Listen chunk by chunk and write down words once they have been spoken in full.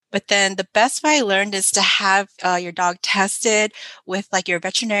But then the best way I learned is to have your dog tested with like your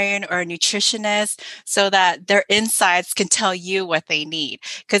veterinarian or a nutritionist so that their insides can tell you what they need.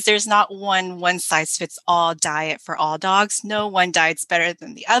 Because there's not one size fits all diet for all dogs. No one diet's better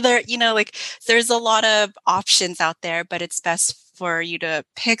than the other. Like there's a lot of options out there, but it's best for you to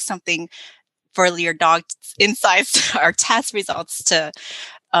pick something for your dog's insides or test results to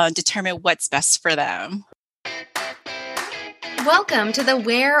determine what's best for them. Welcome to the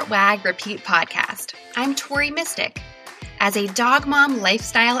Wear, Wag, Repeat podcast. I'm Tori Mystic. As a dog mom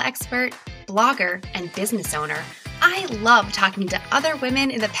lifestyle expert, blogger, and business owner, I love talking to other women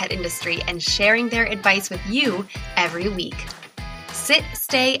in the pet industry and sharing their advice with you every week. Sit,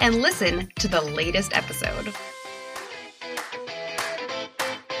 stay, and listen to the latest episode.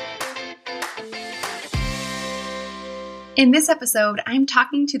 In this episode, I'm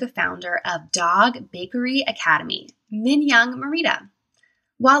talking to the founder of Dog Bakery Academy, Min-Young Morita.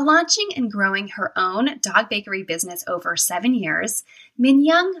 While launching and growing her own dog bakery business over 7 years,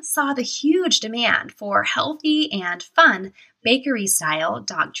 Min-Young saw the huge demand for healthy and fun bakery-style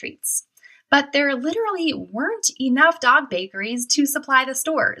dog treats. But there literally weren't enough dog bakeries to supply the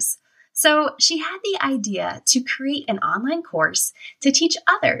stores. So she had the idea to create an online course to teach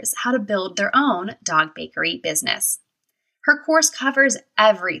others how to build their own dog bakery business. Her course covers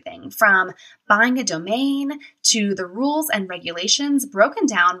everything from buying a domain to the rules and regulations broken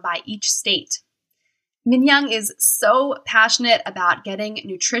down by each state. Min-Young is so passionate about getting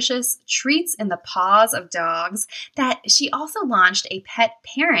nutritious treats in the paws of dogs that she also launched a pet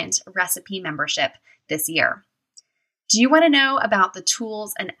parent recipe membership this year. Do you want to know about the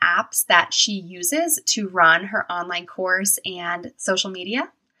tools and apps that she uses to run her online course and social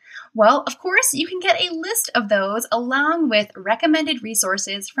media? Well, of course, you can get a list of those along with recommended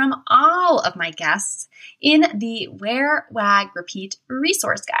resources from all of my guests in the Wear, Wag, Repeat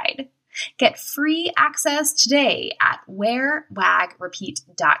resource guide. Get free access today at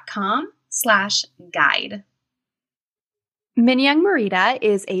wearwagrepeat.com/guide. Min-Young Morita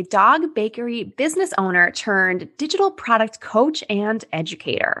is a dog bakery business owner turned digital product coach and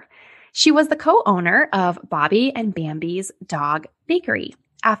educator. She was the co-owner of Bobby and Bambi's Dog Bakery.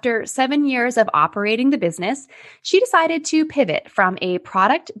 After 7 years of operating the business, she decided to pivot from a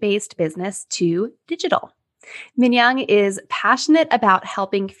product-based business to digital. Min-Young is passionate about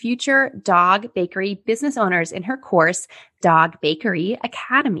helping future dog bakery business owners in her course, Dog Bakery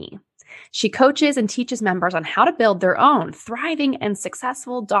Academy. She coaches and teaches members on how to build their own thriving and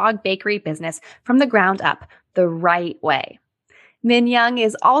successful dog bakery business from the ground up the right way. Min-Young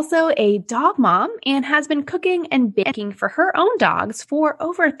is also a dog mom and has been cooking and baking for her own dogs for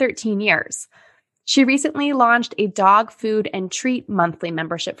over 13 years. She recently launched a dog food and treat monthly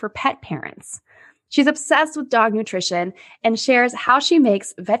membership for pet parents. She's obsessed with dog nutrition and shares how she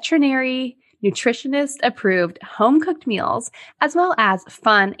makes veterinary nutritionist approved home cooked meals as well as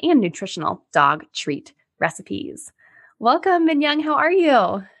fun and nutritional dog treat recipes. Welcome, Min-Young. How are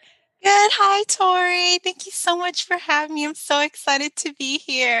you? Good. Hi, Tori. Thank you so much for having me. I'm so excited to be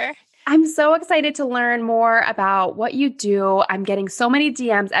here. I'm so excited to learn more about what you do. I'm getting so many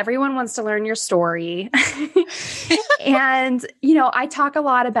DMs. Everyone wants to learn your story. And, I talk a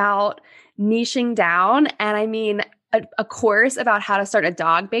lot about niching down. And I mean, a course about how to start a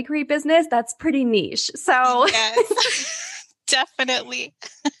dog bakery business, that's pretty niche. So yes. Definitely.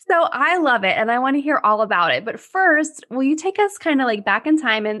 So I love it and I want to hear all about it. But first, will you take us kind of like back in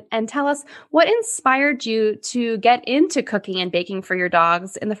time and tell us what inspired you to get into cooking and baking for your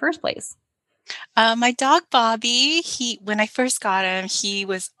dogs in the first place? My dog, Bobby, when I first got him, he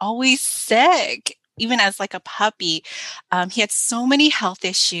was always sick. Even as like a puppy, he had so many health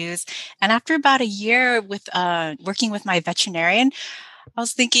issues. And after about a year with working with my veterinarian, I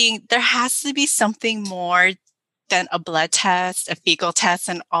was thinking there has to be something more than a blood test, a fecal test,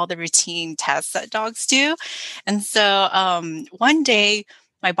 and all the routine tests that dogs do. And so one day,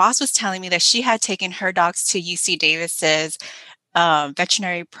 my boss was telling me that she had taken her dogs to UC Davis's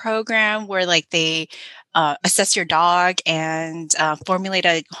veterinary program where like they assess your dog and formulate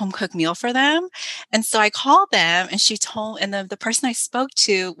a home cooked meal for them. And so I called them and the person I spoke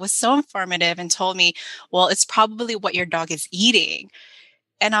to was so informative and told me, well, it's probably what your dog is eating.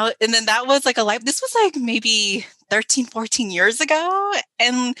 And then that was like this was like maybe 13, 14 years ago.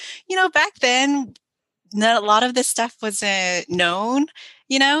 And, back then, a lot of this stuff wasn't known,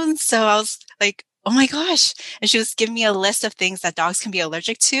 so I was like, oh my gosh. And she was giving me a list of things that dogs can be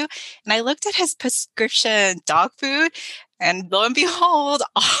allergic to. And I looked at his prescription dog food and lo and behold,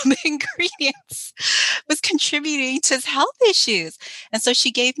 all the ingredients was contributing to his health issues. And so she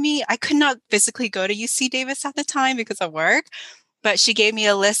gave me, I could not physically go to UC Davis at the time because of work, but she gave me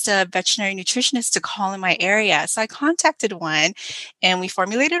a list of veterinary nutritionists to call in my area. So I contacted one and we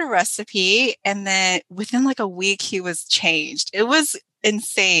formulated a recipe. And then within like a week, he was changed. It was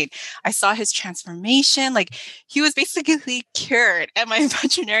insane. I saw his transformation. Like he was basically cured. And my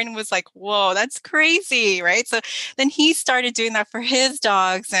veterinarian was like, whoa, that's crazy. Right. So then he started doing that for his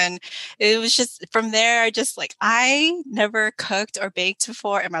dogs. And it was just from there, I never cooked or baked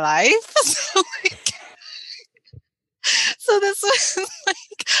before in my life. So so this was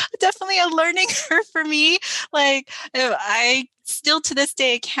like definitely a learning curve for me. I still to this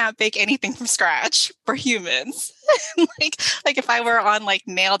day can't bake anything from scratch for humans. like if I were on like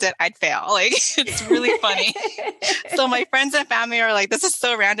Nailed It, I'd fail. Like it's really funny. So my friends and family are like, this is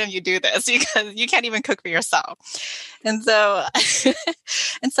so random you do this because you can't even cook for yourself. And so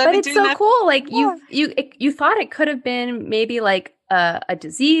and so I've But been it's doing so that. cool. Like Yeah. you thought it could have been maybe like a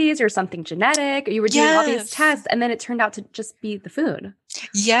disease or something genetic. You were doing all these Yes. tests, and then it turned out to just be the food.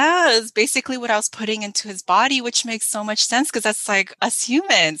 Yeah, it's basically what I was putting into his body, which makes so much sense because that's like us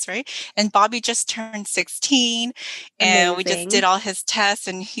humans, right? And Bobby just turned 16 and we just did Amazing. all his tests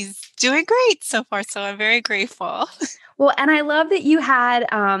and he's doing great so far. So I'm very grateful. Well, and I love that you had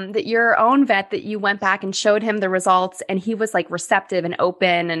that your own vet that you went back and showed him the results, and he was like receptive and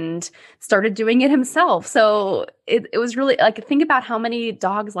open and started doing it himself. So it was really like think about how many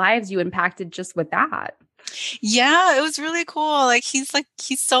dogs' lives you impacted just with that. Yeah, it was really cool. He's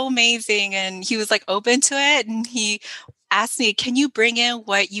so amazing and he was like open to it and he asked me, "Can you bring in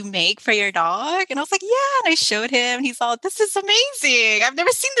what you make for your dog?" And I was like, "Yeah." And I showed him. He's all, "This is amazing. I've never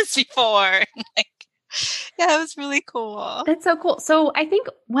seen this before." Like, yeah, it was really cool. That's so cool. So I think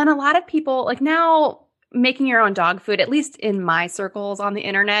when a lot of people like now making your own dog food, at least in my circles on the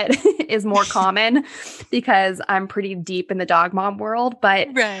internet, is more common because I'm pretty deep in the dog mom world. But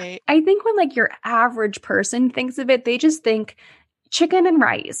Right. I think when like your average person thinks of it, they just think chicken and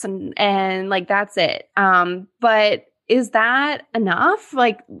rice and like that's it. But is that enough?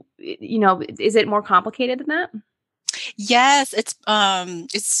 Like, is it more complicated than that? Yes, it's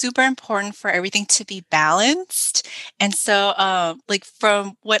super important for everything to be balanced. And so like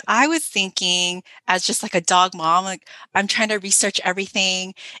from what I was thinking as just like a dog mom, like I'm trying to research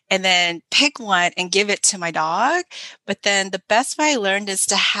everything and then pick one and give it to my dog. But then the best way I learned is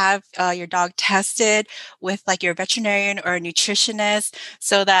to have your dog tested with like your veterinarian or a nutritionist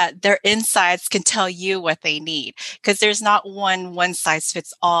so that their insights can tell you what they need. Because there's not one size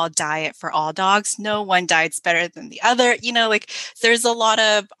fits all diet for all dogs. No one diet's better than the other. Like there's a lot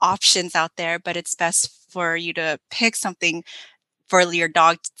of options out there, but it's best for you to pick something for your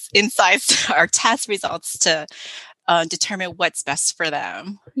dog's insights or test results to determine what's best for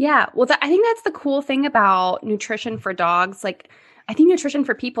them. Yeah. Well, I think that's the cool thing about nutrition for dogs. Like, I think nutrition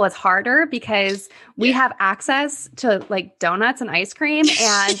for people is harder because we Yeah. have access to like donuts and ice cream,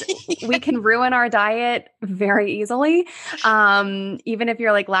 and we can ruin our diet very easily. Even if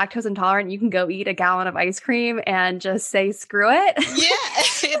you're like lactose intolerant, you can go eat a gallon of ice cream and just say screw it.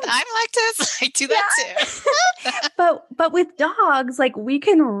 Yeah, I'm lactose. I do that too. But with dogs, like we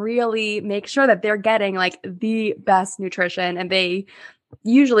can really make sure that they're getting like the best nutrition, and they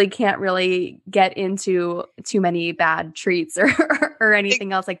usually can't really get into too many bad treats or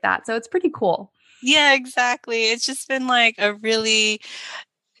anything else like that. So it's pretty cool. Yeah, exactly. It's just been really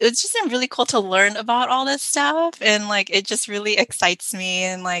cool to learn about all this stuff. And like, it just really excites me.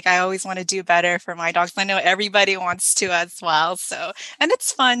 And like, I always want to do better for my dogs. I know everybody wants to as well. So, and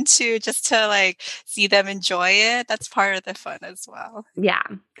it's fun too, just to like see them enjoy it. That's part of the fun as well. Yeah.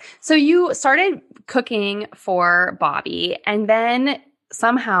 So you started cooking for Bobby, and then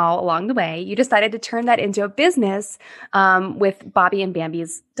somehow along the way, you decided to turn that into a business with Bobby and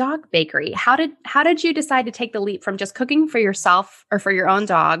Bambi's Dog Bakery. How did you decide to take the leap from just cooking for yourself or for your own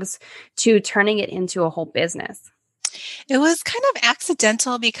dogs to turning it into a whole business? It was kind of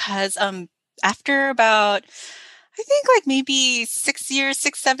accidental because after about I think like maybe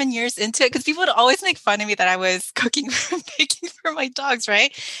 7 years into it, because people would always make fun of me that I was cooking and baking for my dogs,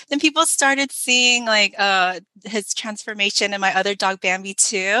 right? Then people started seeing like his transformation in my other dog Bambi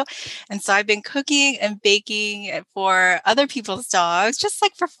too. And so I've been cooking and baking for other people's dogs, just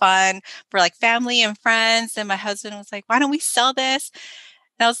like for fun, for like family and friends. And my husband was like, why don't we sell this?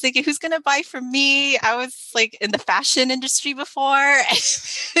 And I was thinking, who's going to buy from me? I was like in the fashion industry before.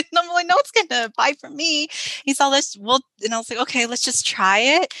 And I'm like, no one's going to buy from me. He's all and I was like, okay, let's just try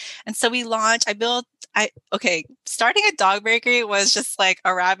it. And so we launched, starting a dog bakery was just like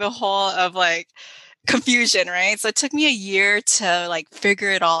a rabbit hole of like, confusion, right? So it took me a year to like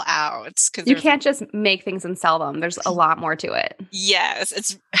figure it all out because You there was like, can't just make things and sell them. There's a lot more to it. yes,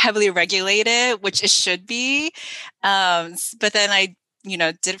 it's heavily regulated, which it should be. But then I,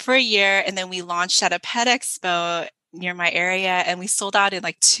 did it for a year and then we launched at a pet expo near my area and we sold out in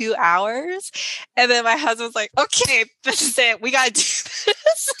like 2 hours. And then my husband was like, okay, this is it. We got to do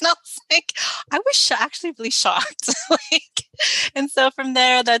this. And I was like, I was actually really shocked. Like, and so from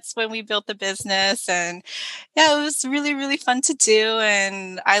there, that's when we built the business. And yeah, it was really, really fun to do.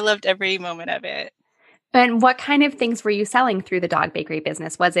 And I loved every moment of it. And what kind of things were you selling through the dog bakery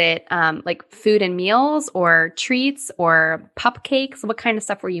business? Was it like food and meals or treats or cupcakes? What kind of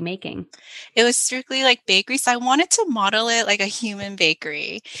stuff were you making? It was strictly like bakery. So I wanted to model it like a human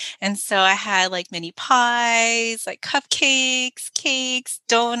bakery. And so I had like mini pies, like cupcakes, cakes,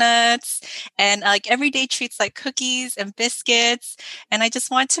 donuts, and like everyday treats like cookies and biscuits. And I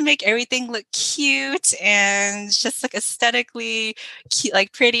just wanted to make everything look cute and just like aesthetically cute,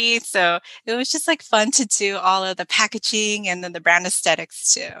 like pretty. So it was just like fun to do all of the packaging and then the brand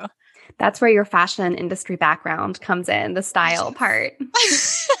aesthetics too. That's where your fashion industry background comes in, the style Yes. part.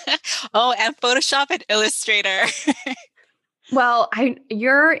 Oh, and Photoshop and Illustrator. Well,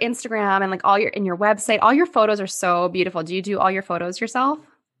 your Instagram and like your website, all your photos are so beautiful. Do you do all your photos yourself?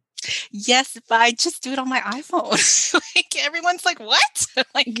 Yes, but I just do it on my iPhone. Like everyone's like, "What?"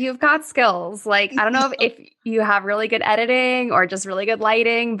 Like, You've got skills. Like, I don't know if you have really good editing or just really good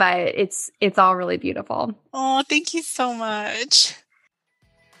lighting, but it's all really beautiful. oh, thank you so much.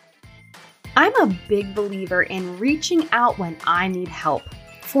 I'm a big believer in reaching out when I need help.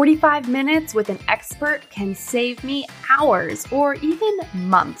 45 minutes with an expert can save me hours or even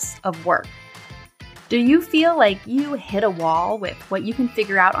months of work. Do you feel like you hit a wall with what you can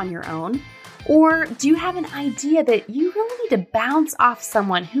figure out on your own? Or do you have an idea that you really need to bounce off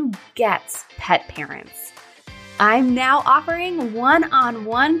someone who gets pet parents? I'm now offering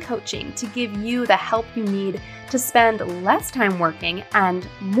one-on-one coaching to give you the help you need to spend less time working and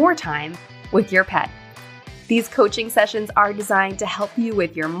more time with your pet. These coaching sessions are designed to help you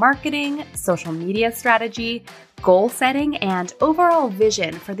with your marketing, social media strategy, goal setting, and overall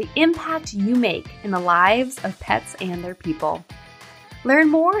vision for the impact you make in the lives of pets and their people. Learn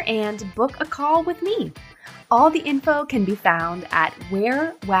more and book a call with me. All the info can be found at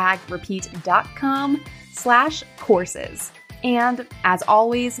wearwagrepeat.com/courses. And as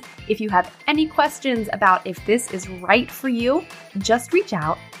always, if you have any questions about if this is right for you, just reach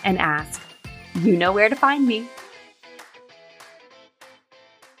out and ask. You know where to find me.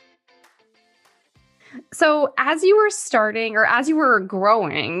 So as you were starting or as you were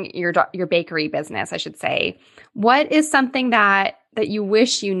growing your bakery business, I should say, what is something that you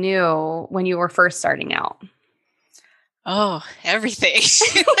wish you knew when you were first starting out? Oh, everything.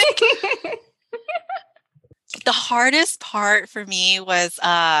 The hardest part for me was,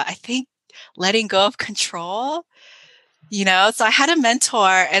 I think, letting go of control. So I had a mentor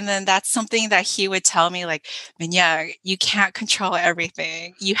and then that's something that he would tell me like, Minya, you can't control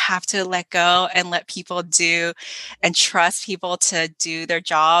everything. You have to let go and let people do and trust people to do their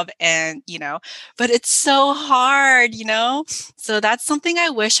job. And, but it's so hard. So that's something I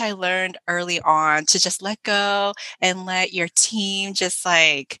wish I learned early on to just let go and let your team just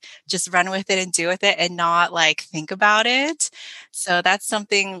run with it and do with it and not like think about it. So that's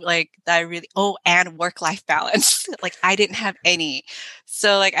something like that I really, and work-life balance. Like I didn't have any.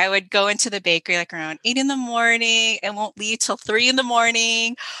 So like I would go into the bakery like around 8 in the morning and won't leave till 3 in the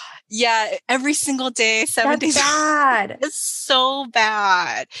morning. Yeah, every single day, 7 days. That's bad. It's so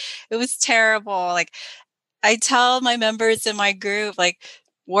bad. It was terrible. Like I tell my members in my group, like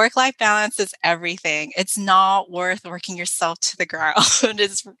work-life balance is everything. It's not worth working yourself to the ground.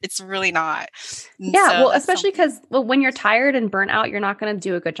 It's really not. And Yeah, so well, that's especially something. because when you're tired and burnt out, you're not going to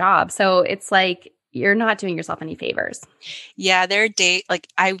do a good job. So it's like you're not doing yourself any favors. Yeah, their day, like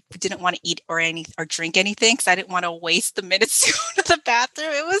I didn't want to eat or drink anything because I didn't want to waste the minutes to go to the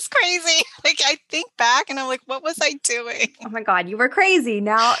bathroom. It was crazy. Like I think back and I'm like, what was I doing? Oh my God, you were crazy.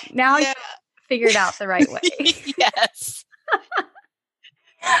 Now Yeah. you figured out the right way. Yes.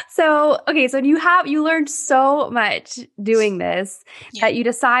 So, okay, so you learned so much doing this Yeah. that you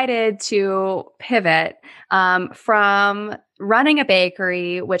decided to pivot from running a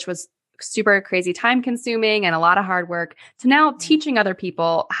bakery, which was super crazy time consuming and a lot of hard work, to now teaching other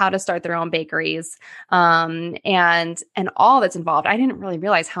people how to start their own bakeries and all that's involved. I didn't really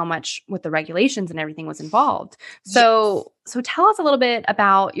realize how much with the regulations and everything was involved. So tell us a little bit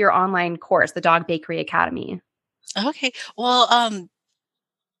about your online course, the Dog Bakery Academy. Okay. Well,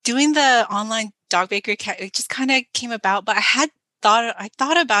 doing the online dog bakery, it just kind of came about, but I had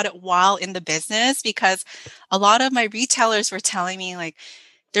thought about it while in the business because a lot of my retailers were telling me like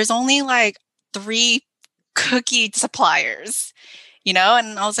there's only like 3 cookie suppliers, and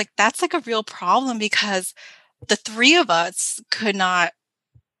I was like, that's like a real problem because the 3 of us could not,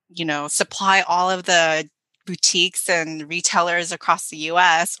 supply all of the boutiques and retailers across the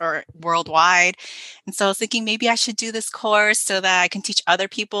US or worldwide. And so I was thinking maybe I should do this course so that I can teach other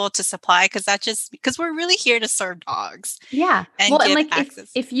people to supply because we're really here to serve dogs Yeah. and Well, and give like access.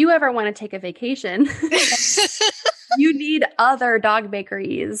 if you ever want to take a vacation, you need other dog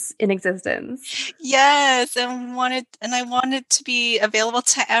bakeries in existence. Yes, and I wanted to be available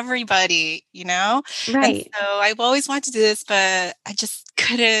to everybody, And Right. so I've always wanted to do this, but I just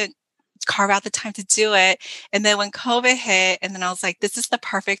couldn't carve out the time to do it. And then when COVID hit, and then I was like, this is the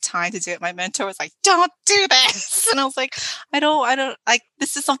perfect time to do it. My mentor was like, don't do this. And I was like, I don't like,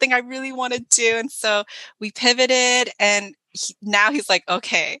 this is something I really want to do. And so we pivoted and now he's like,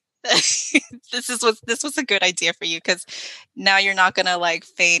 okay, this was a good idea for you because now you're not gonna like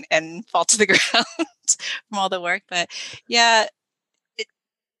faint and fall to the ground from all the work. But yeah,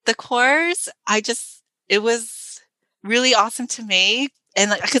 the course, it was really awesome to make.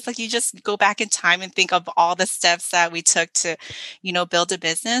 And because like you just go back in time and think of all the steps that we took to, build a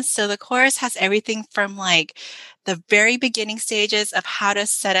business. So the course has everything from like the very beginning stages of how to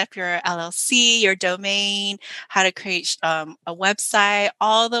set up your LLC, your domain, how to create a website,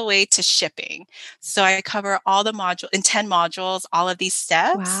 all the way to shipping. So I cover all the module in 10 modules, all of these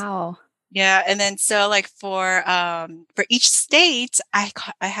steps. Wow. Yeah, and then so like for each state, I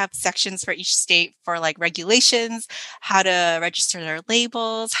have sections for each state for like regulations, how to register their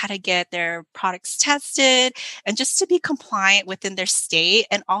labels, how to get their products tested, and just to be compliant within their state,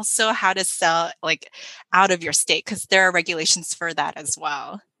 and also how to sell like out of your state because there are regulations for that as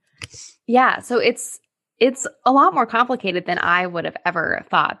well. Yeah. So it's a lot more complicated than I would have ever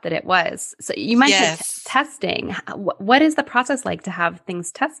thought that it was. So you mentioned Yes. testing. What is the process like to have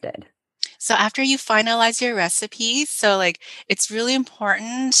things tested? So after you finalize your recipe, so like it's really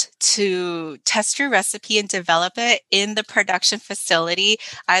important to test your recipe and develop it in the production facility,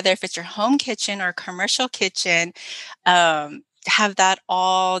 either if it's your home kitchen or commercial kitchen, have that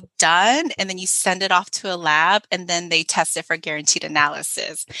all done. And then you send it off to a lab and then they test it for guaranteed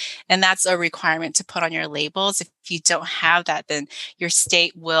analysis. And that's a requirement to put on your labels. If you don't have that, then your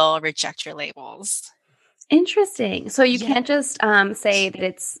state will reject your labels. Interesting. So you Yeah. can't just say that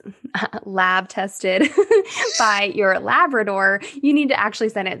it's lab tested by your Labrador. You need to actually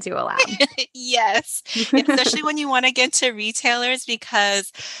send it to a lab. Yes. Yeah, especially when you want to get to retailers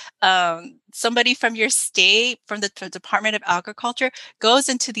because somebody from your state, from the Department of Agriculture, goes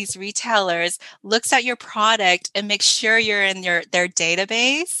into these retailers, looks at your product, and makes sure you're in their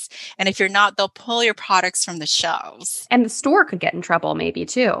database. And if you're not, they'll pull your products from the shelves. And the store could get in trouble maybe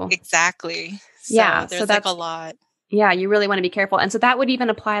too. Exactly. So Yeah. So there's like a that's, lot. yeah, you really want to be careful. And so that would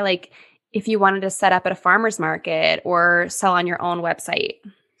even apply like if you wanted to set up at a farmer's market or sell on your own website.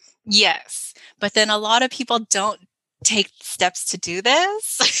 Yes. But then a lot of people don't take steps to do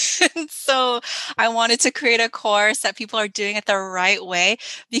this. So I wanted to create a course that people are doing it the right way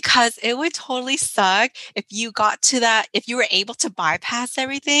because it would totally suck if you got to that, if you were able to bypass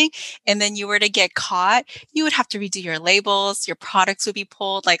everything and then you were to get caught, you would have to redo your labels, your products would be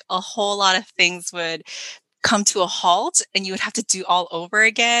pulled, like a whole lot of things would come to a halt and you would have to do all over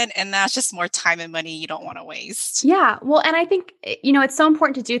again. And that's just more time and money you don't want to waste. Yeah. Well, and I think, it's so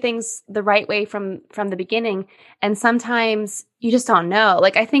important to do things the right way from the beginning. And sometimes you just don't know.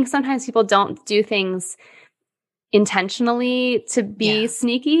 Like, I think sometimes people don't do things intentionally to be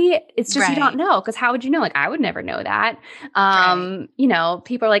sneaky. It's just, you don't know. Cause how would you know? Like, I would never know that.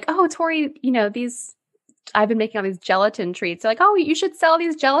 People are like, oh, Tori, I've been making all these gelatin treats. They're like, oh, you should sell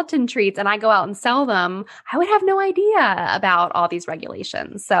these gelatin treats. And I go out and sell them. I would have no idea about all these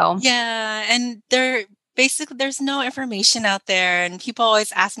regulations. So yeah. And there's no information out there. And people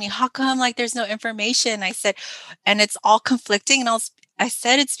always ask me, how come like there's no information? I said, and it's all conflicting. And I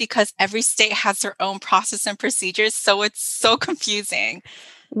said, it's because every state has their own process and procedures. So it's so confusing.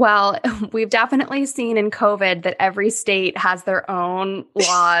 Well, we've definitely seen in COVID that every state has their own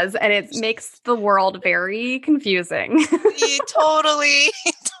laws and it makes the world very confusing. It totally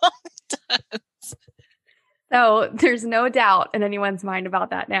does. So there's no doubt in anyone's mind about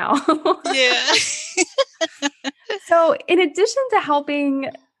that now. Yeah. So in addition to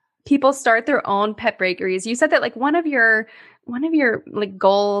helping people start their own pet bakeries, you said that like one of your one of your like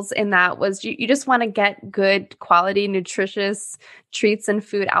goals in that was you just want to get good quality, nutritious treats and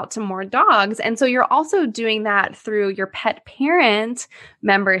food out to more dogs. And so you're also doing that through your pet parent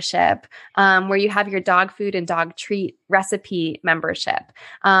membership, where you have your dog food and dog treat recipe membership.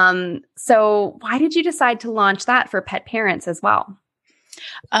 So why did you decide to launch that for pet parents as well?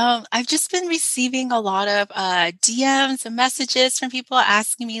 I've just been receiving a lot of DMs and messages from people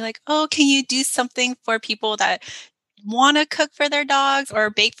asking me like, "Oh, can you do something for people that want to cook for their dogs or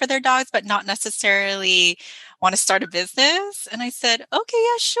bake for their dogs, but not necessarily want to start a business?" And I said, "Okay,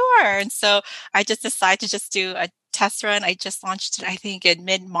 yeah, sure." And so I just decided to just do a test run. I just launched it, I think, in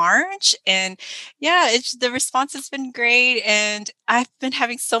mid-March. And yeah, the response has been great. And I've been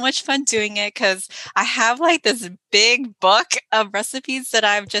having so much fun doing it because I have like this big book of recipes that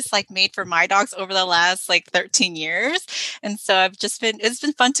I've just like made for my dogs over the last like 13 years. And so it's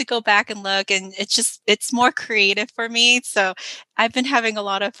been fun to go back and look, and it's more creative for me. So I've been having a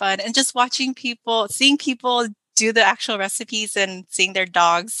lot of fun and just seeing people do the actual recipes and seeing their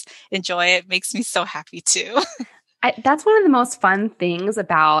dogs enjoy it makes me so happy too. That's one of the most fun things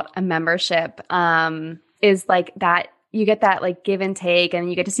about a membership, is like that you get that like give and take, and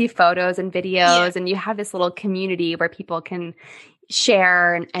you get to see photos and Yeah. videos, and you have this little community where people can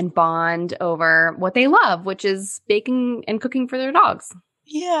share and bond over what they love, which is baking and cooking for their dogs.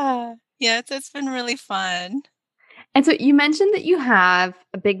 Yeah. Yeah. It's been really fun. And so you mentioned that you have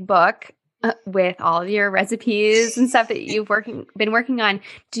a big book with all of your recipes and stuff that been working on.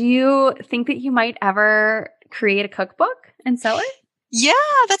 Do you think that you might ever create a cookbook and sell it? Yeah,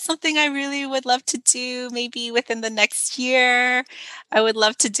 that's something I really would love to do maybe within the next year. I would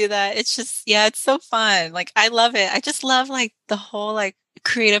love to do that. It's just, yeah, it's so fun. Like, I love it. I just love like the whole like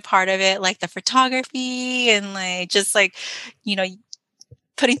creative part of it, like the photography and like just like, you know,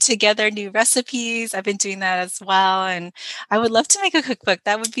 putting together new recipes. I've been doing that as well. And I would love to make a cookbook.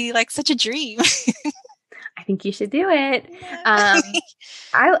 That would be like such a dream. I think you should do it. Yeah.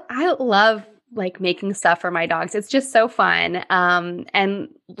 I love like making stuff for my dogs. It's just so fun. And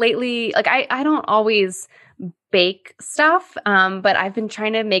lately, like I don't always bake stuff, but I've been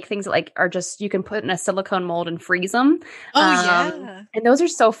trying to make things that like are just you can put in a silicone mold and freeze them. Oh, yeah. And those are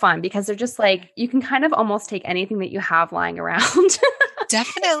so fun because they're just like you can kind of almost take anything that you have lying around,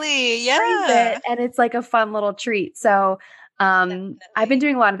 Definitely. freeze Yeah. it, and it's like a fun little treat. So I've been Definitely.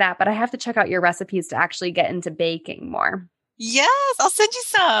 doing a lot of that, but I have to check out your recipes to actually get into baking more. Yes, I'll send you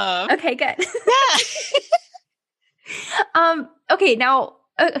some. Okay, good. Yeah. Okay, now,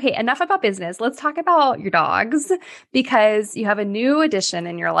 okay, enough about business. Let's talk about your dogs because you have a new addition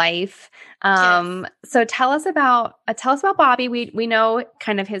in your life. Yes. So tell us about Bobby. We know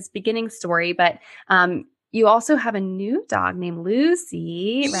kind of his beginning story, but you also have a new dog named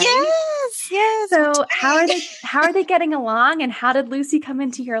Lucy, right? Yes, yes, we're So twinning. how are they getting along, and how did Lucy come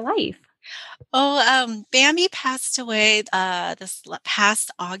into your life? Oh, Bambi passed away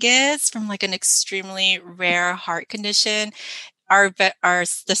past August from like an extremely rare heart condition.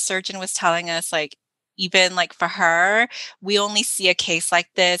 The surgeon was telling us like even like for her, we only see a case like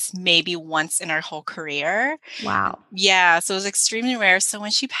this maybe once in our whole career. Wow. Yeah, so it was extremely rare. So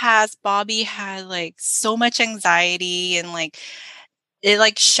when she passed, Bobby had like so much anxiety and like it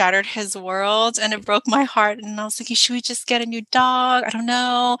like shattered his world and it broke my heart. And I was thinking, should we just get a new dog? I don't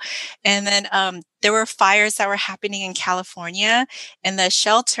know. And then there were fires that were happening in California, and the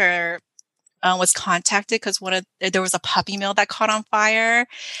shelter was contacted because there was a puppy mill that caught on fire.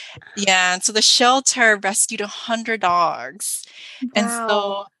 Yeah, and so the shelter rescued 100 dogs. And so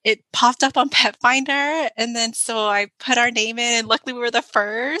Wow. it popped up on Pet Finder. And then so I put our name in, and luckily we were the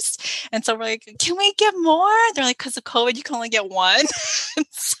first. And so we're like, can we get more? They're like, because of COVID, you can only get one. And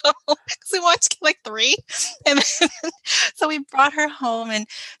so 'cause we wanted to get like three. And then, so we brought her home. And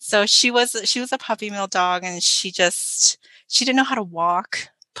so she was a puppy mill dog, and she didn't know how to walk.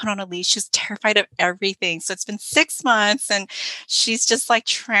 Put on a leash. She's terrified of everything. So it's been 6 months and she's just like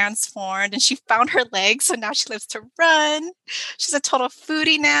transformed, and she found her legs. So now she loves to run. She's a total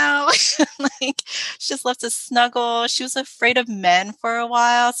foodie now. Like she just loves to snuggle. She was afraid of men for a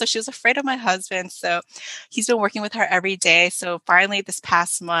while. So she was afraid of my husband. So he's been working with her every day. So finally this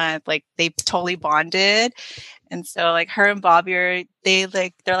past month, like they totally bonded. And so like her and Bobby they're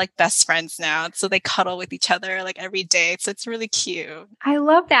like best friends now. So they cuddle with each other like every day. So it's really cute. I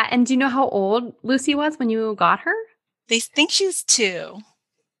love that. And do you know how old Lucy was when you got her? They think she's two.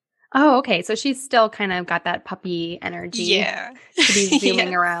 Oh, okay. So she's still kind of got that puppy energy Yeah. to be zooming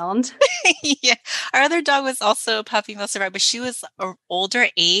Yeah. around. Yeah. Our other dog was also a puppy mill survivor, but she was an older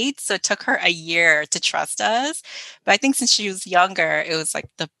age. So it took her a year to trust us. But I think since she was younger, it was like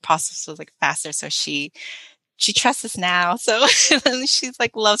the process was like faster. So she she trusts us now. So she's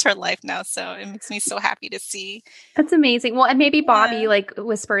like loves her life now. So it makes me so happy to see. That's amazing. Well, and maybe Bobby Yeah. like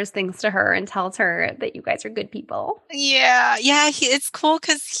whispers things to her and tells her that you guys are good people. Yeah. It's cool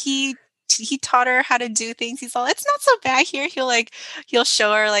because he taught her how to do things. He's all, it's not so bad here. He'll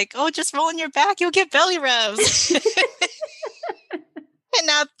show her like, oh, just roll on your back, you'll get belly rubs. And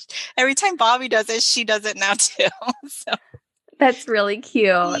now every time Bobby does it, she does it now too. So that's really cute.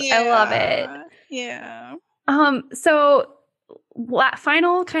 yeah. I love it. Yeah. So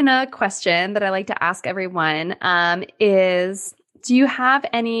final kind of question that I like to ask everyone is, do you have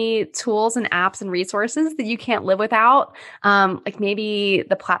any tools and apps and resources that you can't live without? Like maybe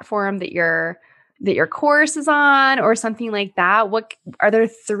the platform that your course is on or something like that. What are there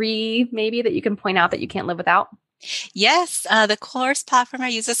 3 maybe that you can point out that you can't live without? Yes. The course platform I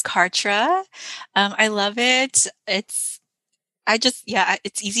use is Kartra. I love it. It's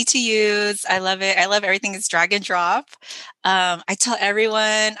easy to use. I love it. I love everything is drag and drop. I tell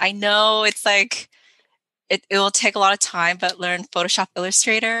everyone, I know it's like, it will take a lot of time, but learn Photoshop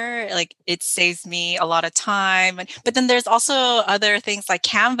Illustrator. Like it saves me a lot of time. But then there's also other things like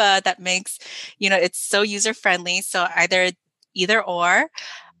Canva that makes, it's so user friendly. So either or.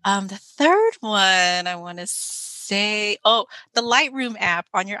 The third one I want to say, the Lightroom app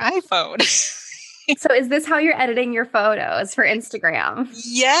on your iPhone. So is this how you're editing your photos for Instagram?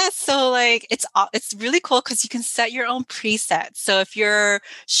 Yes. So like it's really cool because you can set your own presets. So if you're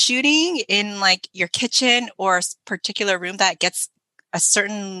shooting in like your kitchen or a particular room that gets a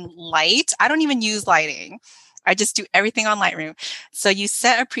certain light, I don't even use lighting. I just do everything on Lightroom. So you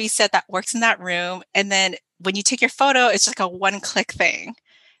set a preset that works in that room. And then when you take your photo, it's just like a 1-click thing.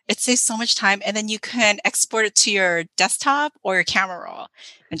 It saves so much time. And then you can export it to your desktop or your camera roll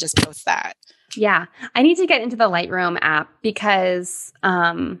and just post that. Yeah. I need to get into the Lightroom app because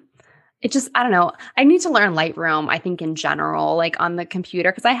it just, I don't know. I need to learn Lightroom, I think, in general, like on the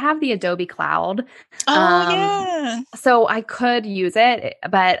computer, because I have the Adobe Cloud. Yeah. So I could use it,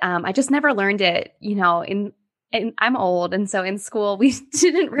 but I just never learned it, and I'm old. And so in school, we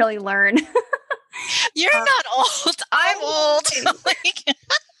didn't really learn. You're not old. I'm old.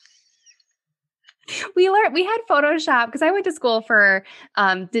 We had Photoshop because I went to school for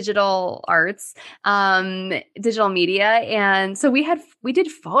digital arts, digital media. And so we did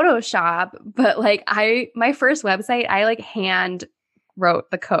Photoshop, but like my first website, I like hand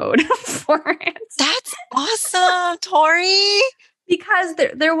wrote the code for it. That's awesome, Tori. Because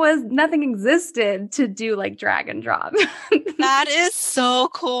there was nothing existed to do like drag and drop. That is so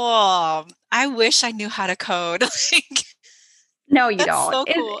cool. I wish I knew how to code. No, you don't. So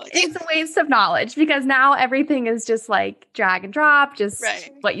cool. It's a waste of knowledge because now everything is just like drag and drop, just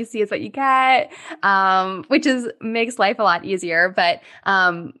what you see is what you get, which makes life a lot easier.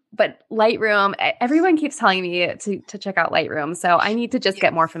 But Lightroom, everyone keeps telling me to check out Lightroom. So I need to just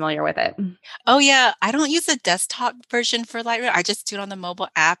get more familiar with it. Oh, yeah. I don't use the desktop version for Lightroom. I just do it on the mobile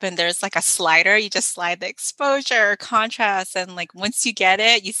app. And there's like a slider. You just slide the exposure, contrast. And like once you get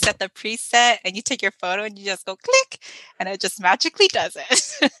it, you set the preset and you take your photo and you just go click and it just magically does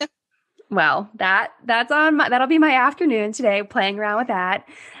it. Well, that'll be my afternoon today, playing around with that.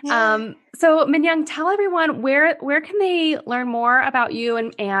 Yeah. So Min-Young, tell everyone where can they learn more about you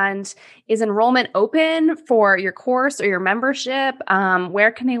and is enrollment open for your course or your membership?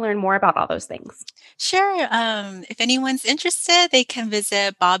 Where can they learn more about all those things? Sure. If anyone's interested, they can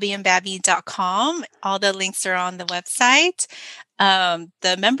visit bobbyandbabby.com. All the links are on the website. The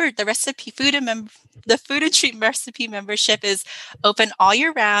food and treat recipe membership is open all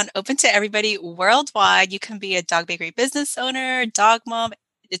year round, open to everybody worldwide. You can be a dog bakery business owner, dog mom.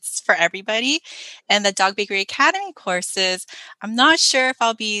 It's for everybody. And the Dog Bakery Academy courses, I'm not sure if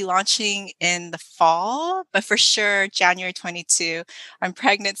I'll be launching in the fall, but for sure January 22. I'm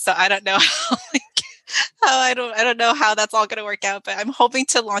pregnant, so I don't know I don't know how that's all going to work out, but I'm hoping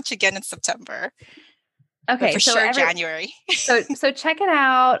to launch again in September. Okay, but for sure January. so check it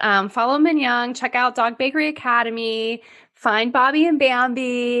out. Follow Min-Young. Check out Dog Bakery Academy. Find Bobby and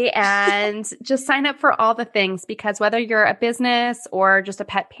Bambi, and just sign up for all the things. Because whether you're a business or just a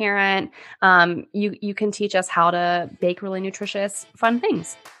pet parent, you can teach us how to bake really nutritious, fun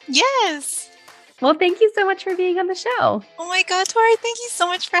things. Yes. Well, thank you so much for being on the show. Oh my God, Tori, thank you so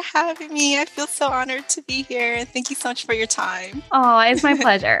much for having me. I feel so honored to be here, and thank you so much for your time. Oh, it's my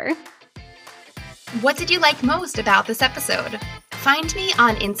pleasure. What did you like most about this episode? Find me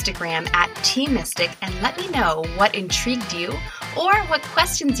on Instagram @TeamMystic and let me know what intrigued you or what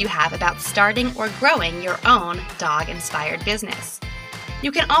questions you have about starting or growing your own dog-inspired business.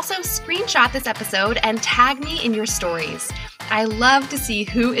 You can also screenshot this episode and tag me in your stories. I love to see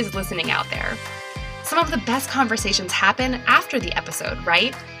who is listening out there. Some of the best conversations happen after the episode,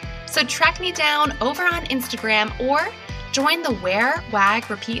 right? So track me down over on Instagram or join the Wear, Wag,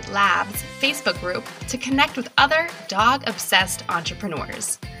 Repeat Labs Facebook group to connect with other dog-obsessed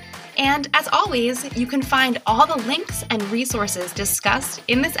entrepreneurs. And as always, you can find all the links and resources discussed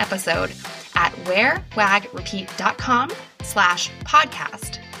in this episode at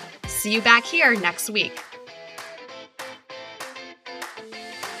wearwagrepeat.com/podcast. See you back here next week.